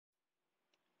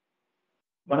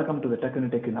வணக்கம் to the டக்குனு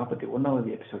tech 41வது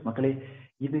episode மக்களே.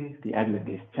 இது தி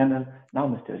ஆட்லகேஸ் சேனல். நான்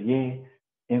மிஸ்டர் ஏ.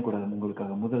 என் கூட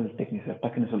உங்களுக்காக முதல் டெக்னிக்ஸை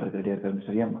டக்குன்னு சொல்றது ரெடியா இருக்காரு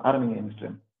மிஸ்டர் எம். ஆரம்பிங்க மிஸ்டர்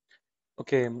எம்.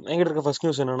 ஓகே, என்கிட்ட இருக்க ஃபர்ஸ்ட்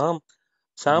நியூஸ் என்னன்னா,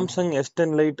 Samsung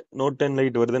S10 light Note10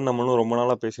 light வருதுன்னு நம்மளும் ரொம்ப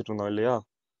நாளா பேசிட்டு இருந்தோம் இல்லையா?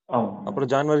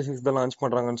 அப்புறம் ஜனவரி 6 தான் லான்ச்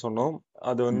பண்றாங்கன்னு சொன்னோம்.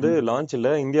 அது வந்து லான்ச்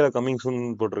இல்ல, இந்தியாவில் கம்மிங் சூன்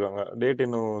போட்டிருக்காங்க. டேட்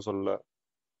இன்னும் சொல்லல.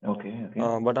 ஓகே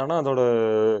பட் ஆனா அதோட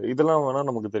இதெல்லாம் வேணா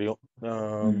நமக்கு தெரியும்.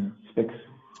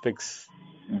 ஸ்பெக்ஸ்.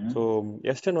 ஸோ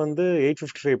S10 வந்து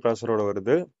 855 ப்ராசரோட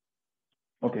வருது.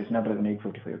 Okay, Snapdragon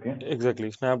 855. Okay, exactly,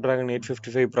 Snapdragon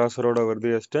 855 ப்ராசரோட வருது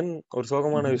S10. ஒரு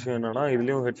சோகமான விஷயம் என்னன்னா,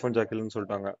 இதுலயும் ஹெட்ஃபோன் ஜாக் இல்லைன்னு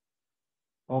சொல்லிட்டாங்க.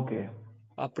 ஓகே,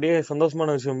 அப்படியே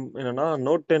சந்தோஷமான விஷயம் என்னன்னா,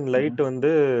 Note10 லைட்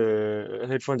வந்து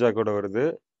ஹெட்ஃபோன் ஜாக்கோட வருது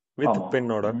வித்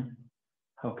பென்னோட.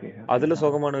 ஓகே, அதுல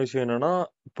சோகமான விஷயம் என்னன்னா,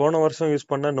 போன வருஷம் யூஸ்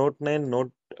பண்ண Note9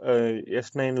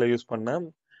 S9ல யூஸ் பண்ண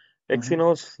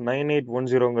Exynos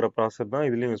 9810ங்கிற ப்ராசர் தான்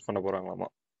இதுலயும் யூஸ் பண்ண போறாங்களாமா.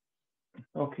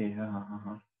 ஓகே,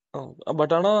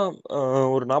 பட் ஆனா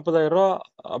ஒரு 40,000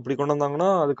 அப்படி கொண்டு வந்தாங்கன்னா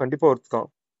அது கண்டிப்பா ஒர்த் தான்.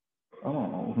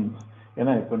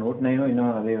 ஏன்னா இப்போ Note9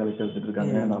 இன்னும் அதே வேலைக்கு எடுத்துட்டு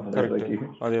இருக்காங்க.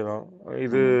 அதேதான்.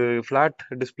 இது ஃபிளாட்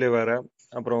டிஸ்பிளே வேற.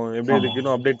 அப்புறம் எப்படி இதுக்கு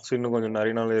இன்னும் அப்டேட்ஸ் இன்னும் கொஞ்சம்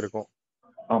நிறைய நாள் இருக்கும்.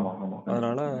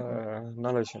 அதனால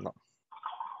நல்ல விஷயம் தான்.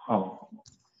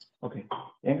 ஓகே,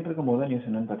 என்கிட்ட இருக்க முதல் நியூஸ்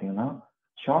என்னன்னு பாத்தீங்கன்னா,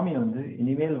 Xiaomi வந்து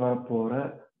இனிமேல் வரப்போற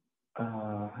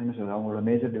என்ன சொல்றது, அவங்களோட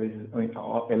மேஜர்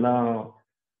டிவைசஸ் எல்லா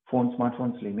smart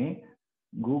போன்ஸ்லயுமே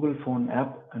Google phone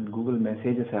off and Google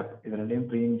messages app இது ரெண்டையும்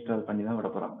ப்ரீ இன்ஸ்டால் பண்ணி தான் விட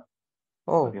போறாங்க.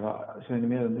 ஓகேவா? ஸோ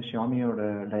இனிமேல் வந்து ஷியாமியோட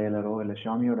டயலரோ இல்லை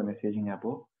ஷியாமியோட மெசேஜிங்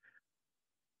ஆப்போ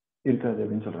இருக்காது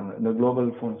அப்படின்னு சொல்றாங்க, இந்த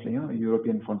குளோபல் ஃபோன்ஸ்லயும்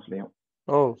யூரோப்பியன் ஃபோன்ஸ்லயும்.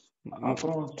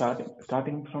 அப்புறம்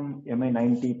starting from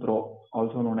MI90 Pro,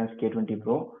 also known as K20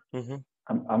 Pro,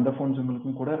 அந்த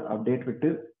ஃபோன்ஸுங்களுக்கும் கூட அப்டேட் விட்டு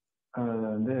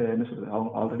வந்து என்ன சொல்றது,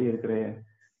 அவங்க ஆல்ரெடி இருக்கிற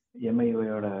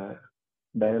MIUIயோட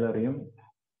டயலரையும்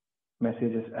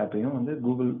மெசேஜஸ் ஆப்பையும் வந்து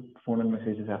கூகுள் ஃபோன் அண்ட்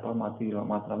மெசேஜஸ் ஆப்பா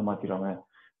மாத்திடுவாங்க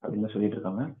அப்படின்னு சொல்லிட்டு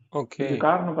இருக்காங்க. இது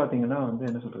காரணம் பாத்தீங்கன்னா வந்து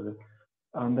என்ன சொல்றது,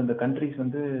 அந்தந்த கண்ட்ரிஸ்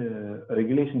வந்து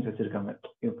ரெகுலேஷன்ஸ் வச்சிருக்காங்க.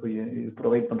 இப்போ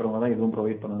ப்ரொவைட் பண்றவங்க தான் இதுவும்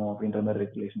ப்ரொவைட் பண்ணணும் அப்படின்ற மாதிரி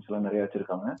ரெகுலேஷன்ஸ் எல்லாம் நிறைய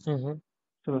வச்சிருக்காங்க.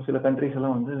 ஸோ சில கண்ட்ரிஸ்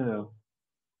எல்லாம் வந்து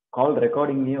கால்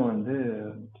ரெக்கார்டிங்லயும் வந்து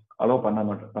அலோவ்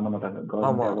பண்ண மாட்டாங்க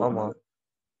கவர்மெண்ட்.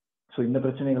 ஸோ இந்த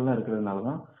பிரச்சனைகள்லாம் இருக்கிறதுனால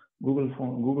தான்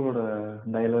கூகுளோட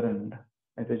டயலர் அண்ட்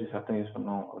மெசேஜஸ் ஆப் தான் யூஸ்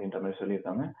பண்ணணும் அப்படின்ற மாதிரி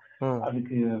சொல்லியிருக்காங்க.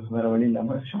 அதுக்கு வேற வழி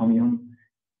இல்லாம ஷாமியும்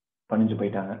பணிஞ்சு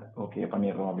போயிட்டாங்க. ஓகே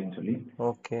பண்ணிடுறோம் அப்படின்னு சொல்லி.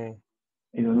 ஓகே,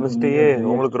 இது வந்து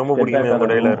உங்களுக்கு ரொம்ப பிடிக்குமே அந்த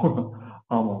டயலர்.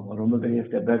 ஆமா, ரொம்ப பெரிய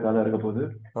ஸ்டெப் பேக்காக இருக்க போகுது.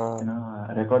 ஏன்னா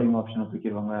ரெக்கார்டிங் ஆப்ஷனை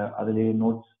தூக்கிடுவாங்க, அதுலயே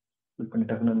நோட்ஸ் ஃபில் பண்ணி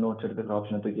டக்குன்னு நோட்ஸ் எடுத்துக்கிற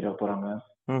ஆப்ஷனை தூக்கிட போறாங்க.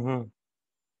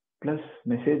 பிளஸ்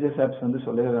மெசேஜஸ் ஆப்ஸ் வந்து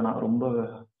சொல்லவே வேணாம், ரொம்ப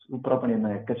சூப்பரா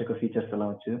பண்ணியிருந்தாங்க, எக்கச்சக்க ஃபீச்சர்ஸ்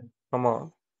எல்லாம் வச்சு. ஆமா,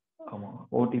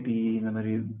 ஓடிபி இந்த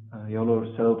மாதிரி எவ்வளவு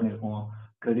செலவு பண்ணிருக்கோம்,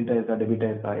 கிரெடிட் ஆயிருக்கா டெபிட்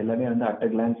ஆயிருக்கா எல்லாமே வந்து அட் அ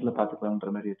கிளான்ஸ்ல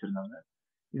பாத்துக்கலாம்ன்ற மாதிரி வச்சிருந்தாங்க.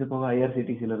 இது போக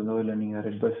IRCTCல இருந்தோ இல்லை நீங்க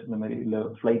ரெட் பஸ் இந்த மாதிரி இல்லை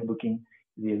ஃபிளைட் புக்கிங்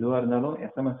இது எதுவா இருந்தாலும்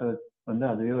SMS வந்து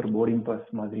அதுவே ஒரு போர்டிங் பாஸ்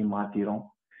மாதிரி மாத்திரும்.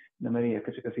 இந்த மாதிரி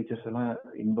எக்கச்சக்க ஃபீச்சர்ஸ் எல்லாம்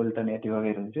இன்பில்ட்டா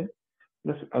நேட்டிவாகவே இருந்துச்சு.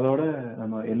 பிளஸ் அதோட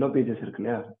நம்ம எல்லோ பேஜஸ் இருக்கு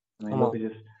இல்லையா, எல்லோ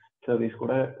பேஜஸ் சர்வீஸ்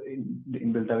கூட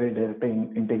இன்பில்ட்டாவே டைரக்டா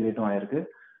இன்டெகிரேட்டும் ஆயிருக்கு.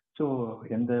 ஸோ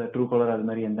எந்த ட்ரூ காலர் அது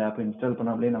மாதிரி எந்த ஆப் இன்ஸ்டால்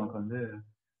பண்ணாமலே நமக்கு வந்து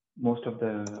most of the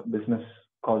business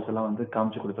calls எல்லாம் வந்து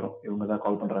காமிச்சு கொடுத்துரும், இவங்க தான்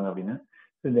கால் பண்றாங்க அப்படின்னு.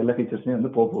 இந்த எல்லா ஃபீச்சர்ஸுமே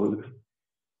வந்து போகுது.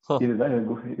 இதுதான்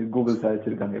கூகுள்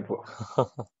சாதிச்சிருக்காங்க இப்போ.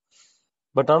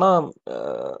 பட் ஆனா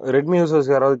ரெட்மி யூசர்ஸ்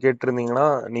யாராவது கேட்டிருந்தீங்கன்னா,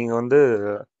 நீங்க வந்து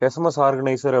SMS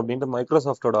ஆர்கனைசர் அப்படின்ட்டு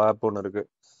மைக்ரோசாஃப்டோட ஆப் ஒன்று இருக்கு,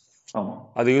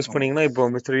 அது யூஸ் பண்ணீங்கன்னா இப்போ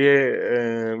மிஸ்டர் ஏ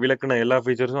விளக்குன எல்லா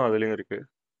ஃபீச்சர்ஸும் அதுலயும் இருக்கு.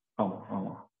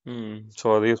 ஸோ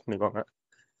அதை யூஸ் பண்ணிக்கோங்க.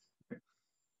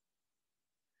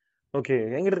 ஓகே,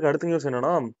 எங்கிட்ட இருக்க அடுத்த நியூஸ்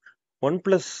என்னன்னா,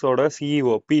 OnePlusோட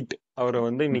CEO பீட் அவரை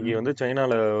வந்து இன்னைக்கு வந்து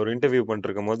சைனால ஒரு இன்டர்வியூ பண்ணிட்டு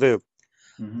இருக்கும் போது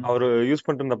அவர் யூஸ்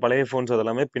பண்ணிட்டு இருந்த பழைய போன்ஸ்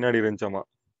அதெல்லாமே பின்னாடி இருந்துச்சாமா.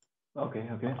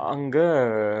 அங்க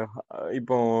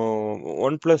இப்போ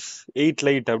OnePlus 8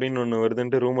 lite அப்படின்னு ஒண்ணு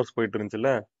வருதுன்ட்டு ரூமர்ஸ் போயிட்டு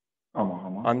இருந்துச்சுல்ல,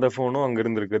 அந்த போனும் அங்க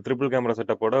இருந்திருக்கு. ட்ரிபிள் கேமரா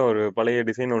செட்டப்போட ஒரு பழைய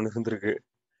டிசைன் ஒண்ணு இருந்திருக்கு.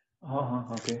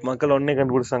 மக்கள் உடனே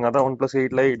கண்டுபிடிச்சாங்க, அதான் OnePlus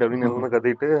 8 lite அப்படின்னு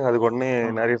கத்திட்டு அதுக்கு உடனே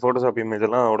நிறைய போட்டோஷாப் இமேஜ்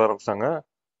எல்லாம் விட ஆரம்பிச்சாங்க.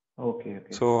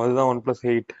 ஸோ அதுதான் OnePlus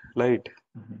 8 lite.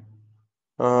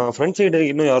 ஃப்ரண்ட் சைடு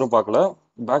இன்னும் யாரும் பார்க்கல,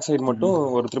 பேக் சைடு மட்டும்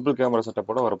ஒரு ட்ரிபிள் கேமரா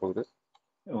செட்டப்போட வரப்போகுது.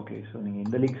 ஓகே, ஸோ நீங்கள்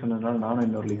இந்த லீக் சொன்னதுனால நானும்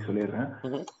இன்னொரு லீக் சொல்லிடுறேன்.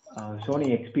 சோனி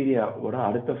எக்ஸ்பீரியாவோட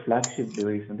அடுத்த ஃப்ளாக்ஷிப்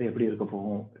டிவைஸ் வந்து எப்படி இருக்க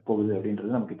போகுது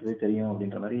அப்படின்றது நமக்கு இப்போவே தெரியும்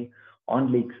அப்படின்ற மாதிரி ஆன்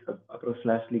லீக்ஸ் அப்புறம்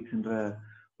ஸ்லாஷ் லீக்ஸ்ன்ற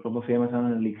ரொம்ப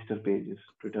ஃபேமஸான லீக்ஸ்டர் பேஜஸ்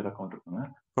ட்விட்டர் அக்கௌண்ட் இருக்குங்க,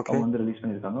 அவங்க வந்து ரிலீஸ்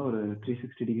பண்ணியிருக்காங்க. ஒரு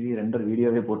 360 டிகிரி ரெண்டர்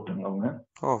வீடியோவே போட்டுருங்க. அவங்க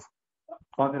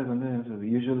பார்க்கறதுக்கு வந்து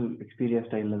யூஸ்வல் எக்ஸ்பீரியா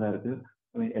ஸ்டைலில் தான் இருக்கு.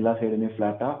 எல்லா சைடுமே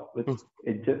ஃபிளாட்டா வித்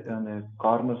எட்ஜ், அந்த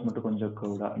கார்னர்ஸ் மட்டும் கொஞ்சம்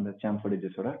கர்வ்டா, அந்த சாம்ஃபர்ட்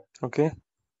எட்ஜஸோட. ஓகே.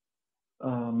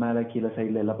 மேலே கீழே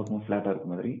சைடில் எல்லா பக்கமும் ஃபிளாட்டா இருக்க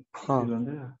மாதிரி. இது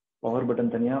வந்து பவர்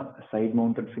பட்டன் தனியா, side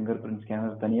mounted finger print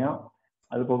scanner தனியா,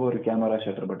 அது போக ஒரு கேமரா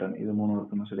ஷட்டர் பட்டன், இது 3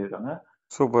 இருக்குன்னு சொல்லியிருக்காங்க.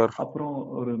 சூப்பர். அப்புறம்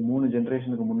ஒரு 3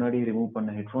 ஜென்ரேஷனுக்கு முன்னாடி ரிமூவ்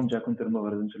பண்ண ஹெட்ஃபோன் ஜாக்கும் திரும்ப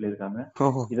வருதுன்னு சொல்லியிருக்காங்க.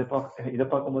 இதை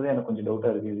பார்க்கும்போது எனக்கு கொஞ்சம்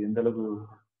டவுட்டா இருக்கு, இது எந்த அளவுக்கு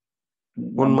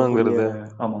உண்மைங்கிறது.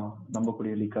 ஆமா,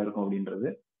 நம்பக்கூடிய லீக்கா இருக்கும் அப்படின்றது.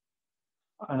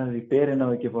 ஆனா இது பேர் என்ன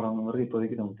வைக்க போறாங்கிறது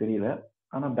இப்போதைக்கு நமக்கு தெரியல.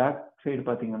 ஆனா பேக் சைடு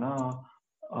பாத்தீங்கன்னா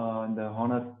இந்த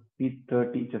ஹானர்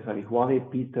P30, சாரி Huawei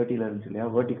P30ல இருந்துச்சு இல்லையா,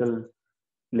 vertical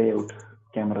lay out,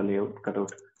 camera lay out cut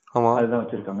out, அதுதான்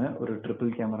வச்சிருக்காங்க. ஒரு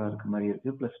ட்ரிபிள் கேமரா இருக்க மாதிரி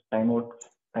இருக்கு. பிளஸ்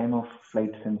டைம் ஆஃப்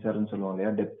ஃபிளைட் சென்சார்னு சொல்லுவாங்க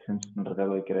இல்லையா, டெப்த் சென்ஸ்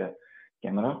பண்றதுக்காக வைக்கிற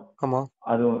கேமரா,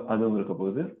 அதுவும் இருக்க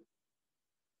போகுது.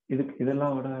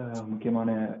 இதெல்லாம் விட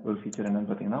முக்கியமான ஒரு ஃபீச்சர்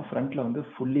என்னன்னு பாத்தீங்கன்னா, ஃப்ரண்ட்ல வந்து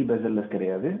ஃபுல்லி பெசல்லெஸ்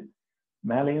கிடையாது,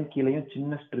 மேலையும் கீழையும்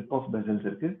சின்ன ஸ்ட்ரிப் ஆஃப் பெசல்ஸ்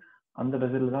இருக்கு. அந்த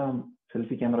பெசல் தான்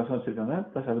செல்ஃபி கேமராஸும் வச்சிருக்காங்க.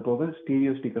 பிளஸ் அது போக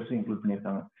ஸ்டீரியோ ஸ்பீக்கர்ஸும் இன்க்ளூட்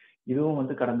பண்ணியிருக்காங்க. இதுவும்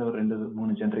வந்து கடந்த ஒரு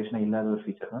 2-3 ஜென்ரேஷனா இல்லாத ஒரு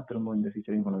ஃபீச்சர் தான், திரும்ப இந்த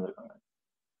ஃபீச்சரையும் கொண்டு வந்திருக்காங்க.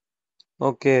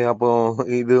 ஓகே, அப்போ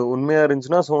இது உண்மையா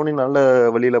இருந்துச்சுன்னா சோனி நல்ல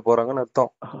வழியில போறாங்கன்னு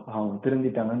அர்த்தம். அவங்க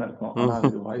திருந்திட்டாங்கன்னு அர்த்தம். ஆனா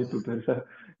அது வாய்ப்பு பெருசா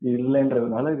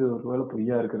இல்லைன்றதுனால இது ஒருவேளை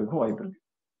பொய்யா இருக்கிறதுக்கும் வாய்ப்பு இருக்கு.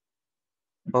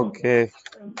 ஓகே,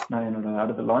 நான் என்னோட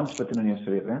அடுத்த லான்ச் பத்தி நான் நியூஸ்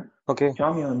சொல்லிடுறேன். ஓகே.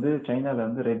 Xiaomi வந்து சைனால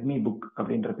வந்து RedmiBook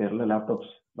அப்படின்ற பேர்ல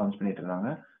லேப்டாப்ஸ் லான்ச் பண்ணிட்டு இருக்காங்க.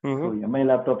 ஸோ எம்ஐ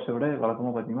லேப்டாப்ஸை விட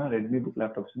வழக்கமா பாத்தீங்கன்னா RedmiBook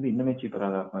லேப்டாப்ஸ் வந்து இன்னுமே சீப்பரா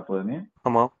தான் இருக்கும் எப்போதுமே.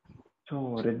 ஆமா. ஸோ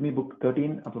RedmiBook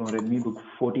 13 அப்புறம் RedmiBook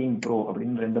 14 Pro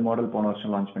அப்படின்னு 2 மாடல் போன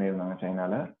வருஷம் லான்ச் பண்ணியிருந்தாங்க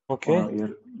சைனால,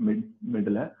 இயர்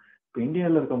மிடில். இப்போ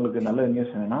இந்தியாவில் இருக்கவங்களுக்கு நல்ல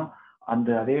நியூஸ் என்னன்னா, அந்த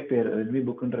அதே பேர்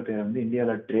RedmiBookன்ற பேரை வந்து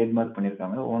இந்தியாவில் ட்ரேட்மார்க்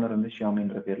பண்ணியிருக்காங்க. ஓனர் வந்து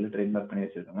Xiaomiன்ற பேர்ல ட்ரேட்மார்க் பண்ணி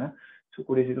வச்சிருக்காங்க. ஸோ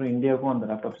கூடிய சீக்கிரம் இந்தியாவுக்கும் அந்த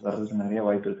லேப்டாப்ஸ் வர்றதுக்கு நிறைய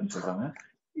வாய்ப்பு இருக்குன்னு சொல்றாங்க.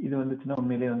 இது வந்துச்சுன்னா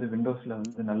உண்மையிலேயே வந்து விண்டோஸ்ல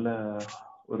வந்து நல்ல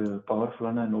ஒரு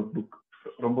பவர்ஃபுல்லான நோட் புக்,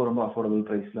 ரொம்ப ரொம்ப அஃபோர்டபுள்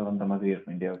பிரைஸ்ல வந்த மாதிரி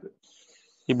இருக்கும் இந்தியாவுக்கு.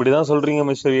 இப்படிதான் சொல்றீங்க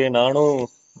மிஸ்டர் ஏ. நானும்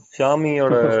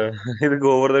ஷியாமியோட இதுக்கு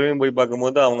ஒவ்வொரு தடவையும் போய்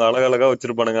பார்க்கும்போது அவங்க அழகழகா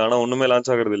வச்சிருப்பானுங்க, ஆனா ஒண்ணுமே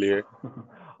லான்ச் ஆகுறது இல்லையே.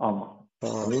 ஆமா,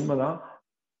 அது உண்மைதான்.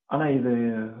 ஆனா இது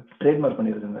ட்ரேட்மார்க்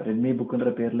பண்ணிருக்காங்க, ரெட்மி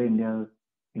புக்ன்ற பேர்ல இந்தியா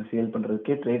சேல்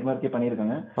பண்றதுக்கே ட்ரேட்மார்க்கே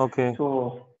பண்ணிருக்காங்க. Okay. So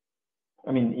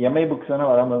I mean Mi books வேணா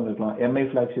வராம இருந்திருக்கலாம், எம்ஐ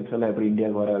ஃபிளாக்ஷிப்ஸ் எல்லாம் எப்படி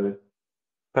இந்தியாவுக்கு வராது,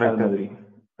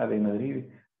 அதே மாதிரி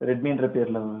ரெட்மின்ற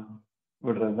பேர்ல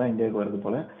விடுறது தான் இந்தியாவுக்கு வருது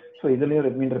போல. ஸோ இதுலயும்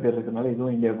ரெட்மின்ற பேர் இருக்கிறதுனால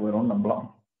இதுவும் இந்தியாவுக்கு வரும்னு நம்பலாம்.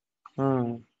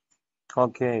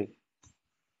 Okay,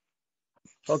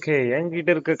 okay.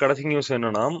 என்கிட்ட இருக்க கடைசி நியூஸ்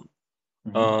என்னன்னா,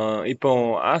 இப்போ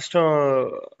ஆஸ்ட்ரோ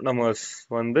நம்ம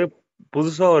வந்து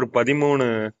புதுசா ஒரு 13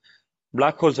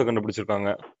 பிளாக் ஹோல்ஸை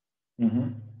கண்டுபிடிச்சிருக்காங்க.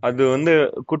 அது வந்து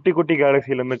குட்டி குட்டி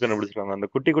கேலக்சில இருந்து கண்டுபிடிச்சிருக்காங்க. அந்த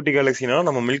குட்டி குட்டி கேலக்சினா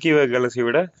நம்ம மில்கி வே கேலக்சி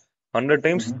விட 100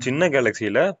 டைம்ஸ் சின்ன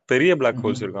கேலக்சியில பெரிய பிளாக்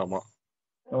ஹோல்ஸ் இருக்காமா.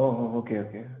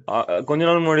 கொஞ்ச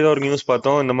நாள் முன்னாடி தான் ஒரு நியூஸ்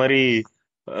பார்த்தோம், இந்த மாதிரி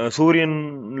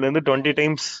சூரியன்ல இருந்து 20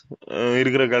 டைம்ஸ்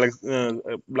இருக்கிற கேலக்சி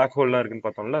பிளாக் ஹோல்லாம் இருக்குன்னு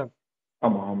பார்த்தோம்ல.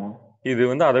 இது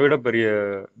வந்து அதை விட பெரிய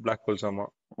பிளாக் ஹோல்ஸ் ஆமா.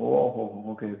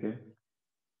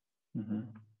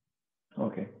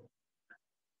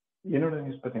 என்னோட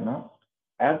நியூஸ் பார்த்தீங்கன்னா,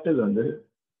 ஏர்டெல் வந்து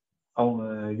அவங்க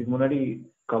இதுக்கு முன்னாடி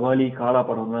கபாலி காலா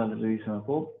படம்லாம் ரிலீஸ்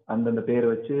ஆனப்போ அந்தந்த பேரை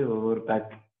வச்சு ஒவ்வொரு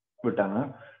பேக் விட்டாங்க.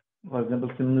 ஃபார்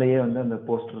எக்ஸாம்பிள் சிம்லேயே வந்து அந்த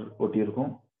போஸ்டர்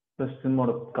ஒட்டியிருக்கும், ப்ளஸ்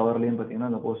சிம்மோட கவர்லேயும் பார்த்தீங்கன்னா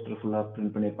அந்த போஸ்டர் ஃபுல்லாக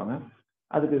பிரிண்ட் பண்ணியிருப்பாங்க.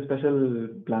 அதுக்கு ஸ்பெஷல்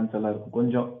பிளான்ஸ் எல்லாம் இருக்கும்,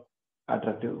 கொஞ்சம்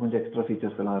அட்ராக்டிவ், கொஞ்சம் எக்ஸ்ட்ரா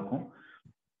ஃபீச்சர்ஸ் எல்லாம் இருக்கும்.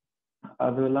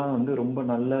 அதெல்லாம் வந்து ரொம்ப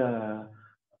நல்ல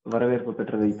வரவேற்பு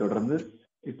பெற்றதை தொடர்ந்து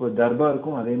இப்போ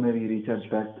தர்பாருக்கும் அதே மாதிரி ரீசார்ஜ்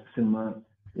பேக், சிம்மு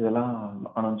இதெல்லாம்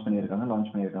லான்ச்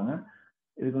பண்ணியிருக்காங்க.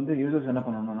 இதுக்கு வந்து யூசர்ஸ் என்ன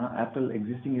பண்ணணும்னா, ஆப்பிள்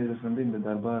எக்ஸிஸ்டிங் யூசர்ஸ் வந்து இந்த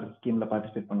தர்பார் ஸ்கீம்ல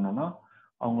பார்ட்டிசிபேட் பண்ணோம்னா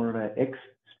அவங்களோட எக்ஸ்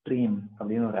ஸ்ட்ரீம்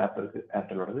அப்படின்னு ஒரு ஆப் இருக்கு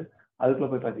ஏர்டெலோடது, அதுக்குள்ள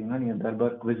போய் பார்த்தீங்கன்னா நீங்கள்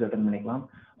தர்பார் குவிஸ் அட்டன் பண்ணிக்கலாம்,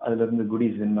 அதுல இருந்து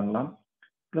குடீஸ் வின் பண்ணலாம்.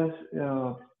 ப்ளஸ்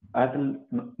ஏர்டெல்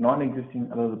நான் எக்ஸிஸ்டிங்,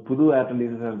 அதாவது புது ஏர்டெல்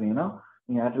யூசர்ஸாக இருந்தீங்கன்னா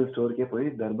நீங்கள் ஏர்டெல் ஸ்டோருக்கே போய்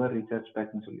தர்பார் ரீசார்ஜ்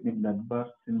பேக்னு சொல்லி தர்பார்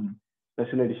சிம்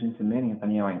ஸ்பெஷல் எடிஷன் சிம்மே நீங்கள்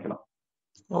தனியாக வாங்கிக்கலாம்.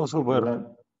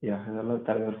 இதெல்லாம்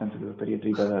தலைவர் ஃபேன்ஸுக்கு பெரிய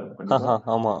ட்ரீட்டாக தான் இருக்கும்.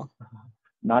 ஆமா,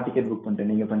 நான் டிக்கெட் புக்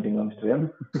பண்ணிட்டேன், நீங்க பண்ணிட்டீங்களா mister M?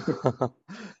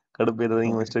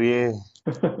 கடுப்பேதாதீங்க mister A.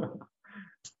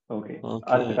 Okay,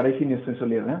 அடுத்த கடைசி நியூஸ்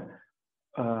சொல்லிடுறேன்.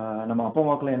 நம்ம அப்பா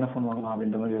அம்மாக்குள்ள என்ன ஃபோன் வாங்கலாம்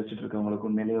அப்படின்ற மாதிரி யோசிச்சுட்டு இருக்கவங்களுக்கு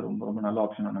உண்மையிலேயே ரொம்ப ரொம்ப நல்ல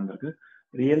ஆப்ஷன் வந்திருக்கு.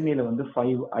 ரியல்மில வந்து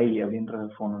 5i அப்படின்ற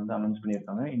ஃபோன் வந்து அனௌன்ஸ்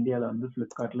பண்ணியிருக்காங்க. இந்தியாவில் வந்து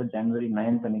ஃபிளிப்கார்ட்ல ஜனவரி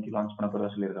 9 அன்னைக்கு லான்ச் பண்ண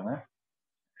போறதா சொல்லியிருக்காங்க.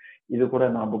 இது கூட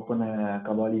நான் புக் பண்ண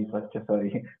கபாலி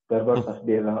தர்பார் ஃபர்ஸ்ட்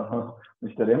டே தான்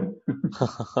மிஸ்டர் எம்.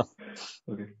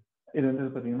 ஓகே, இது வந்து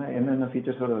பார்த்தீங்கன்னா என்னென்ன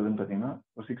ஃபீச்சர்ஸோட வருதுன்னு பார்த்தீங்கன்னா,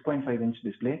 ஒரு 6.5 இன்ச்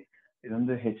டிஸ்பிளே, இது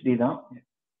வந்து ஹெச்டி தான்,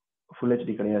 ஃபுல்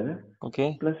ஹெச்டி கிடையாது.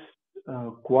 ப்ளஸ்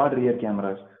குவாட் ரியர்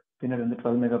கேமராஸ், பின்னாடி வந்து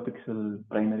 12 mega pixel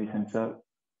primary sensor,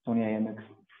 Sony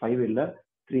IMX5 இல்லை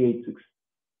 386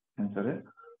 சென்சரு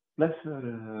ப்ளஸ்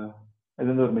இது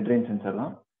வந்து ஒரு மிட்ரேஞ்ச் சென்சர்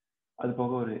தான். அது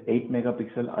போக ஒரு 8 மெகா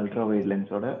பிக்சல் அல்ட்ரா வைட்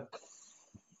லென்ஸோட,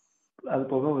 அது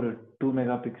போக ஒரு 2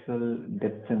 மெகா பிக்சல்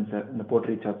டெப்த் சென்சர் இந்த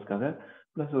போர்ட்ரேட் ஷாட்ஸ்க்காக,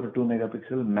 ப்ளஸ் ஒரு 2 mega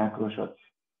pixel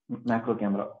macro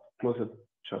camera close-up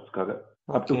ஷாட்ஸ்க்காக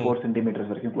up to 4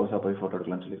 centimetres வரைக்கும் க்ளோஸாக போய் ஃபோட்டோ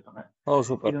எடுக்கலாம்னு சொல்லியிருக்காங்க.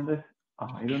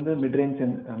 இது வந்து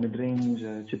மிட்ரேஞ்ச்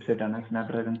சிப் செட்டான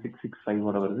ஸ்னாப்ட்ராகன்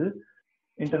 665ஓட வருது.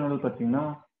 இன்டர்னல் பார்த்தீங்கன்னா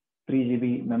 3GB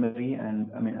memory and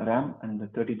RAM and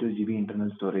 32GB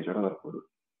internal ஸ்டோரேஜோட வரப்போகுது.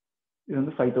 இது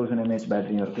வந்து 5000 mAh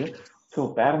பேட்டரியும் இருக்கு. ஸோ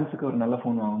பேரண்ட்ஸுக்கு ஒரு நல்ல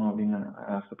ஃபோன் வாங்கணும் அப்படின்னு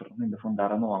ஆசைப்படுறாங்க, இந்த ஃபோன்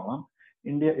தாராளமாக வாங்கலாம்.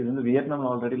 இது வந்து வியட்நாம்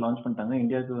ஆல்ரெடி லான்ச் பண்ணிட்டாங்க.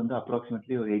 இந்தியாவுக்கு வந்து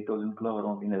அப்ராக்சிமேட்லி ஒரு 8000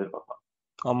 வரும் அப்படின்னு எதிர்பார்க்கலாம்.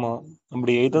 ஆமா,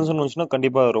 அப்படி 8000 வந்துச்சுன்னா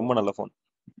கண்டிப்பா ரொம்ப நல்ல ஃபோன்.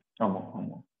 ஆமா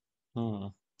ஆமா.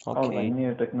 ஓகே,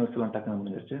 இன்னும் டெக்னாலஜிலாம் டக்குனு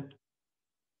முடிஞ்சிருச்சு.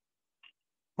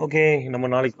 ஓகே, நம்ம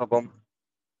நாளைக்கு பார்ப்போம்.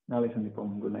 நாளைக்கு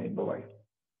சந்திப்போம். குட் நைட், பாய்.